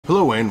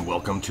Hello and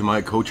welcome to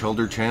my Coach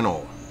Helder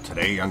channel.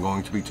 Today I'm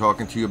going to be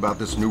talking to you about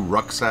this new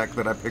rucksack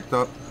that I picked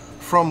up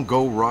from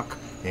GORUCK,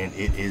 and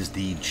it is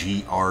the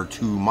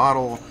GR2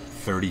 model,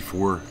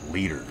 34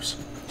 liters.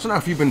 So now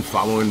if you've been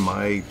following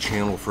my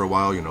channel for a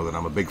while, you know that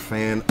I'm a big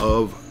fan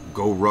of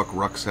GORUCK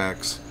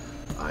rucksacks.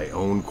 I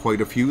own quite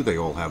a few. They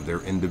all have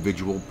their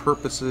individual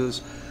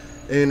purposes.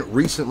 And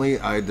recently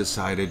I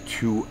decided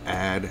to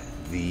add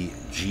the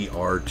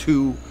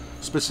GR2,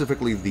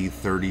 specifically the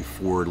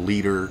 34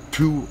 liter,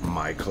 to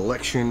my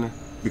collection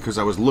because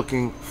I was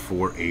looking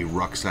for a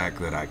rucksack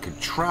that I could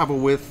travel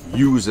with,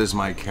 use as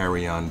my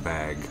carry-on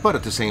bag, but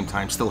at the same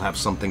time still have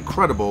something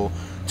credible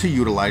to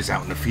utilize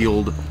out in the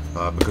field,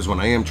 because when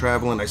I am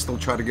traveling, I still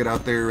try to get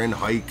out there and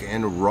hike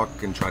and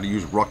ruck and try to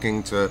use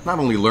rucking to not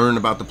only learn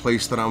about the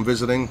place that I'm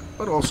visiting,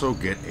 but also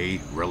get a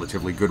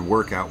relatively good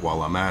workout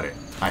while I'm at it.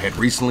 I had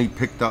recently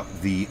picked up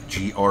the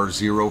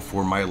GR0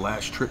 for my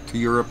last trip to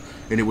Europe,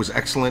 and it was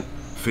excellent.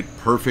 Fit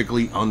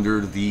perfectly under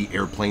the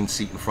airplane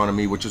seat in front of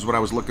me, which is what I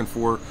was looking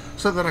for,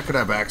 so that I could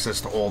have access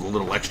to all the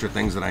little extra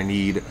things that I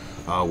need,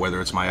 whether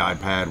it's my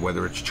iPad,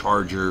 whether it's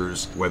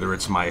chargers, whether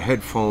it's my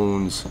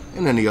headphones,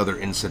 and any other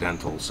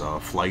incidentals.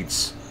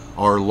 Flights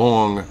are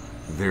long,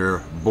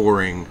 they're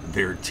boring,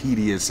 they're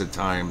tedious at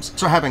times,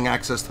 so having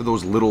access to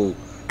those little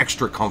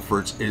extra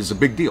comforts is a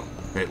big deal,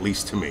 at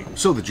least to me.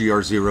 So the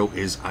GR0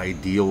 is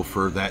ideal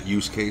for that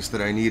use case that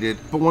I needed.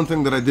 But one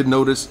thing that I did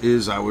notice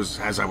is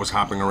as I was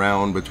hopping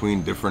around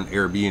between different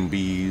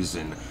Airbnbs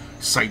and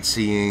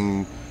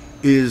sightseeing,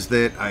 is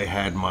that I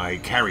had my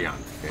carry-on,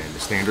 and the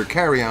standard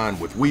carry-on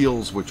with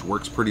wheels, which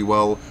works pretty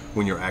well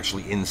when you're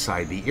actually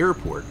inside the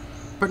airport.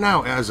 But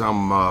now as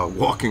I'm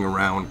walking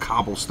around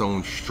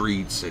cobblestone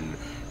streets and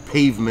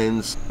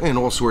pavements and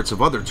all sorts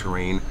of other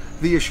terrain,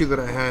 the issue that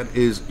I had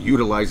is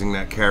utilizing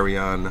that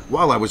carry-on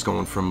while I was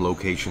going from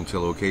location to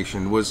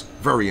location was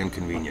very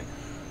inconvenient.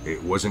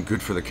 It wasn't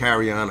good for the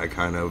carry-on. I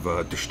kind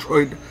of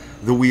destroyed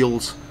the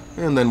wheels,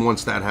 and then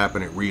once that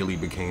happened, it really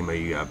became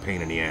a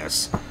pain in the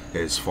ass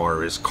as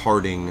far as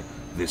carting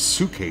this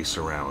suitcase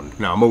around.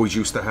 Now, I'm always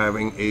used to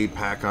having a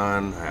pack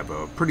on. I have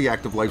a pretty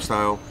active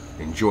lifestyle,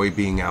 enjoy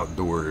being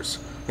outdoors,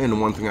 and the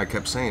one thing I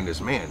kept saying is,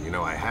 man, you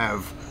know, I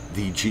have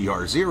the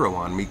GR0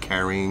 on me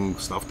carrying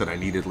stuff that I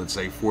needed, let's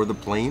say, for the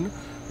plane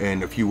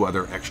and a few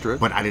other extra,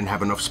 but I didn't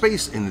have enough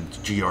space in the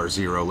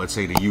GR0, let's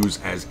say, to use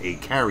as a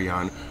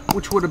carry-on,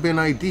 which would have been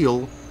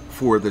ideal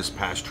for this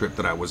past trip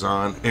that I was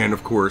on, and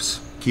of course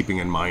keeping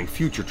in mind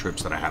future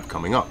trips that I have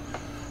coming up.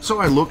 So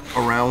I looked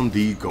around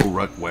the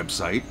GORUCK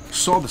website,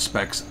 saw the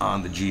specs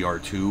on the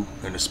GR2,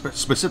 and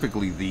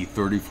specifically the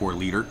 34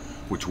 liter,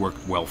 which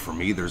worked well for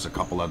me. There's a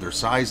couple other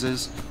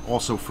sizes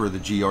also for the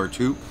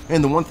GR2.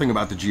 And the one thing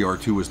about the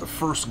GR2 is the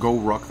first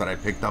GORUCK that I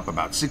picked up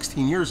about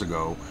 16 years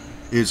ago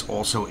is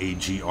also a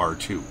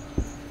GR2.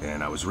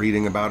 And I was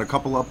reading about a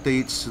couple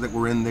updates that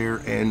were in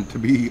there, and to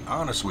be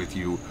honest with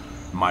you,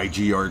 my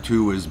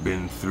GR2 has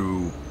been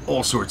through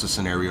all sorts of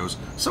scenarios,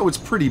 so it's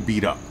pretty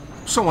beat up.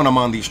 So when I'm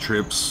on these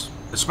trips,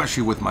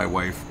 especially with my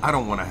wife, I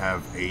don't want to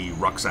have a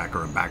rucksack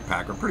or a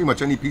backpack or pretty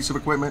much any piece of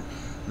equipment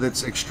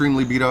that's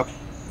extremely beat up,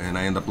 and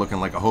I end up looking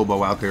like a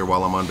hobo out there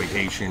while I'm on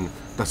vacation.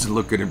 Doesn't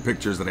look good in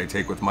pictures that I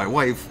take with my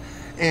wife,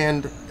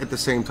 and at the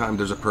same time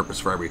there's a purpose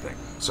for everything.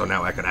 So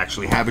now I could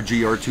actually have a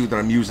GR2 that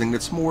I'm using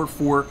that's more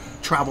for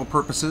travel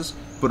purposes,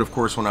 but of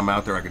course when I'm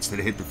out there I could still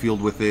hit the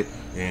field with it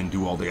and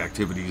do all the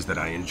activities that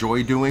I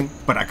enjoy doing,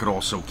 but I could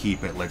also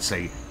keep it, let's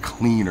say,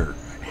 cleaner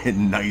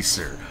and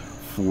nicer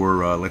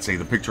for let's say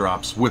the picture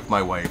ops with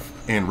my wife,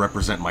 and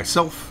represent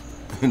myself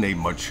in a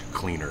much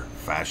cleaner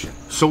fashion.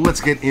 So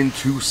let's get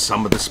into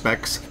some of the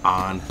specs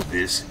on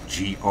this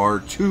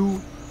GR2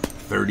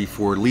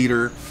 34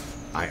 liter.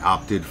 I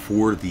opted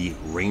for the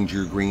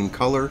Ranger green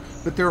color,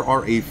 but there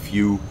are a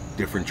few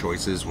different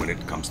choices when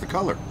it comes to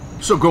color.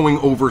 So going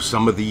over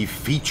some of the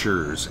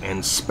features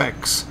and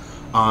specs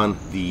on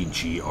the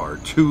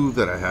GR2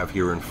 that I have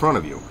here in front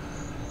of you.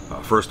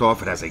 First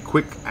off, it has a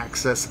quick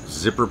access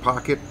zipper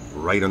pocket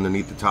right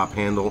underneath the top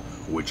handle,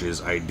 which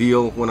is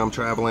ideal when I'm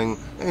traveling,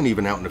 and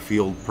even out in the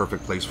field,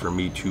 perfect place for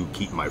me to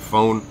keep my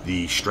phone.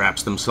 The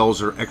straps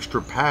themselves are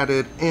extra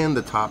padded, and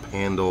the top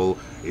handle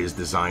is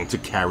designed to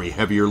carry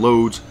heavier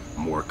loads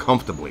more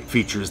comfortably.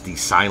 Features the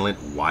silent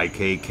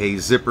YKK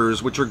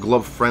zippers, which are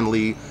glove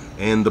friendly,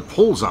 and the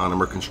pulls on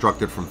them are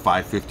constructed from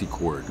 550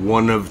 cord.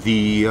 One of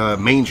the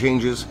main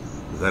changes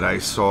that I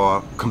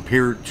saw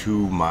compared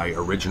to my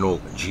original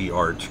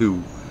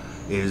GR2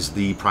 is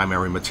the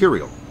primary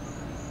material.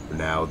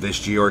 Now this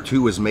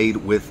GR2 is made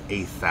with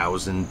a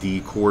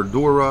 1000D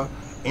Cordura,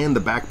 and the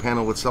back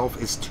panel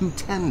itself is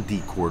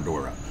 210D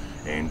Cordura.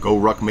 And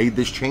GORUCK made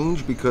this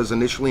change because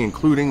initially,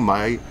 including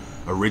my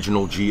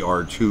original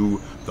GR2,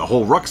 the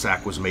whole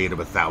rucksack was made of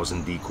a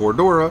 1000D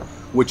Cordura,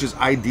 which is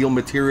ideal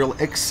material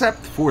except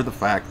for the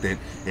fact that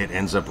it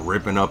ends up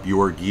ripping up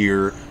your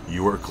gear,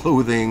 your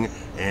clothing,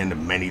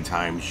 and many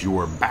times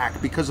your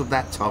back because of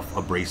that tough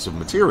abrasive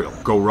material.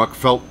 GORUCK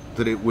felt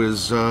that it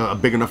was a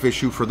big enough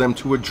issue for them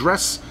to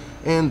address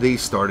and they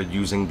started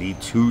using the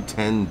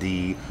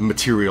 210D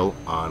material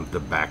on the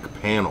back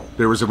panel.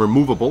 There is a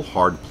removable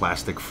hard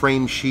plastic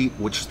frame sheet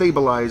which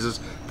stabilizes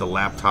the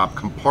laptop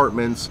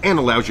compartments and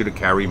allows you to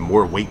carry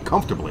more weight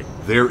comfortably.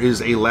 There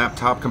is a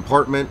laptop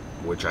compartment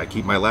which I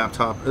keep my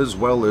laptop as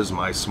well as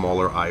my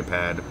smaller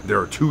iPad. There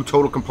are 2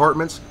 total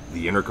compartments,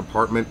 the inner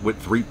compartment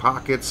with 3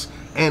 pockets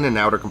and an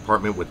outer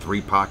compartment with 3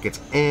 pockets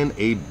and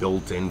a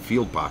built-in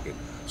field pocket.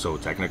 So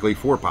technically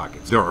 4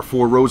 pockets. There are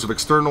 4 rows of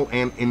external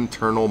and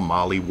internal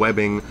MOLLE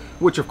webbing,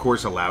 which of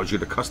course allows you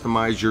to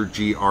customize your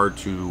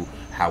GR2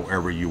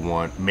 however you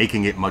want,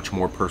 making it much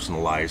more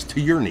personalized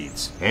to your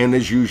needs. And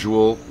as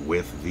usual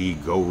with the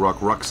GORUCK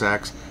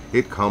rucksacks,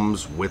 it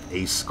comes with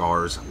a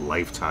SCARS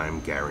lifetime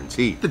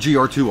guarantee. The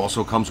GR2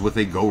 also comes with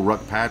a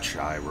GORUCK patch.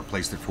 I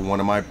replaced it for one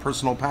of my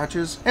personal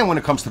patches. And when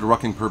it comes to the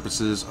rucking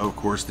purposes, of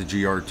course the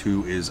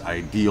GR2 is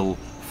ideal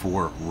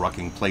for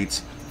rucking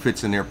plates.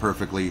 Fits in there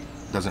perfectly,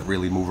 doesn't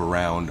really move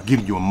around,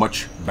 giving you a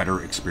much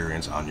better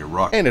experience on your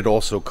ruck. And it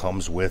also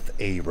comes with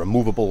a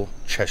removable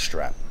chest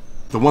strap.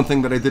 The one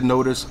thing that I did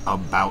notice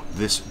about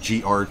this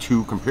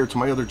GR2 compared to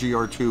my other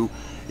GR2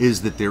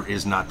 is that there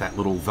is not that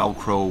little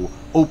Velcro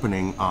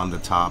opening on the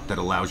top that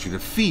allows you to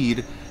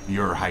feed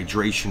your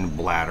hydration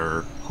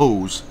bladder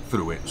hose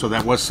through it. So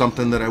that was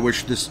something that I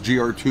wish this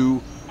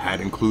GR2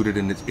 had included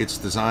in its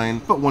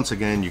design. But once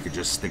again, you could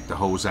just stick the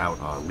hose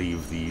out,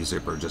 leave the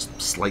zipper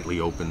just slightly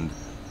opened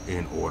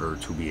in order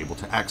to be able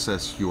to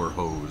access your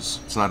hose.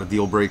 It's not a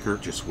deal breaker,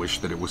 just wish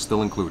that it was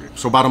still included.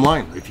 So bottom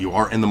line, if you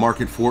are in the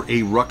market for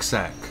a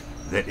rucksack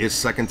that is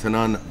second to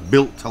none,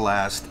 built to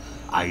last,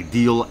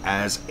 ideal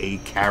as a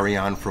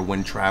carry-on for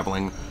when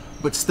traveling,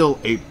 but still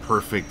a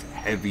perfect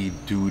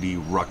heavy-duty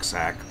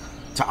rucksack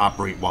to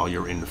operate while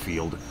you're in the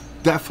field,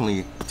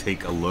 definitely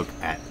take a look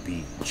at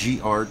the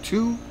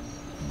GR2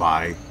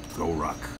 by GORUCK.